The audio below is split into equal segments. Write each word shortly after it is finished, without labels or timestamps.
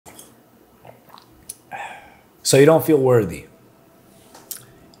So you don't feel worthy.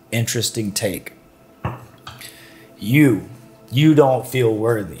 Interesting take. You don't feel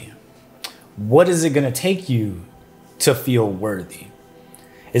worthy. What is it going to take you to feel worthy?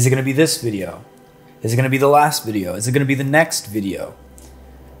 Is it going to be this video? Is it going to be the last video? Is it going to be the next video?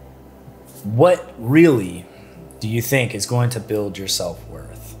 What really do you think is going to build your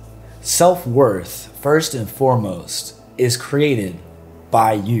self-worth? Self-worth, first and foremost, is created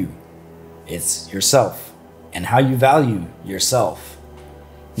by you. It's yourself and how you value yourself.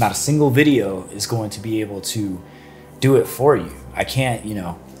 Not a single video is going to be able to do it for you. I can't,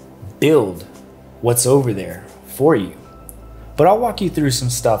 build what's over there for you. But I'll walk you through some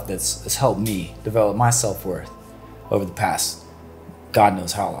stuff that's helped me develop my self-worth over the past God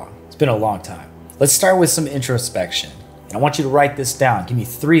knows how long. It's been a long time. Let's start with some introspection. And I want you to write this down. Give me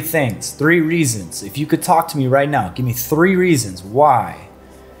 3 things, 3 reasons. If you could talk to me right now, give me 3 reasons why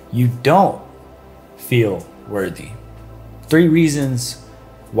you don't feel worthy. 3 reasons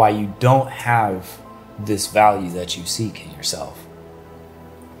why you don't have this value that you seek in yourself.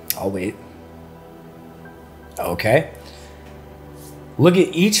 I'll wait. Okay. Look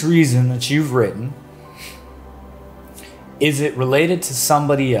at each reason that you've written. Is it related to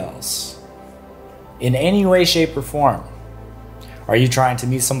somebody else? In any way, shape, or form? Are you trying to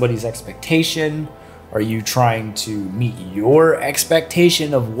meet somebody's expectation? Are you trying to meet your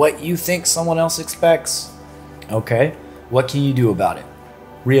expectation of what you think someone else expects? Okay. What can you do about it?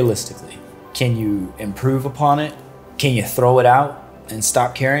 Realistically, can you improve upon it? Can you throw it out and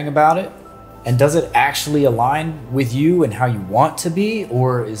stop caring about it? And does it actually align with you and how you want to be?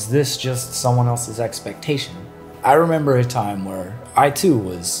 Or is this just someone else's expectation? I remember a time where I too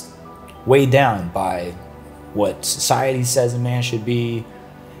was weighed down by what society says a man should be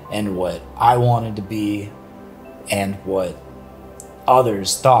and what I wanted to be and what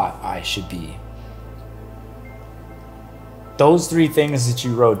others thought I should be. Those 3 things that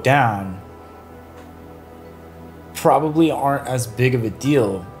you wrote down probably aren't as big of a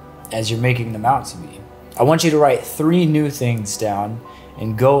deal as you're making them out to be. I want you to write 3 new things down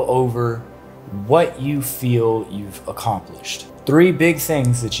and go over what you feel you've accomplished. 3 big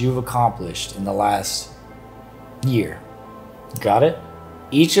things that you've accomplished in the last year. Got it?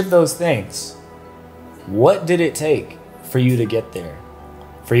 Each of those things, what did it take for you to get there?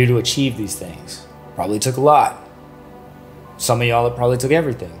 For you to achieve these things? Probably took a lot. Some of y'all, it probably took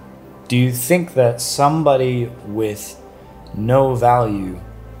everything. Do you think that somebody with no value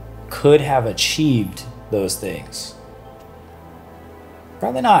could have achieved those things?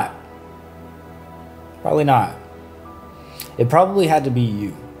 Probably not. Probably not. It probably had to be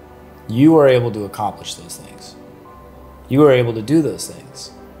you. You were able to accomplish those things. You were able to do those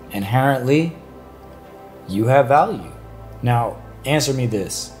things. Inherently, you have value. Now, answer me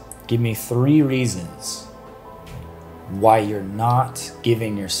this. Give me 3 reasons why you're not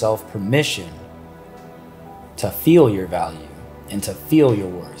giving yourself permission to feel your value and to feel your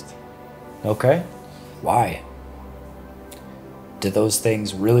worth. Okay? Why? Do those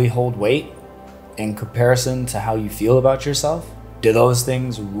things really hold weight in comparison to how you feel about yourself? Do those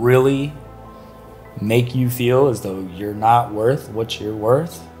things really make you feel as though you're not worth what you're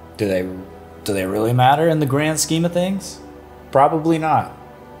worth? Do they really matter in the grand scheme of things? Probably not.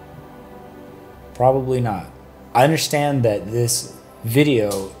 Probably not. I understand that this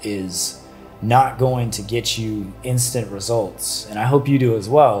video is not going to get you instant results, and I hope you do as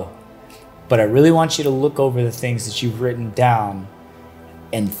well. But I really want you to look over the things that you've written down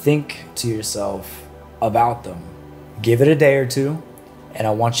and think to yourself about them. Give it a day or 2, and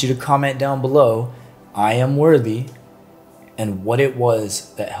I want you to comment down below, I am worthy, and what it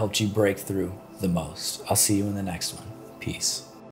was that helped you break through the most. I'll see you in the next one. Peace.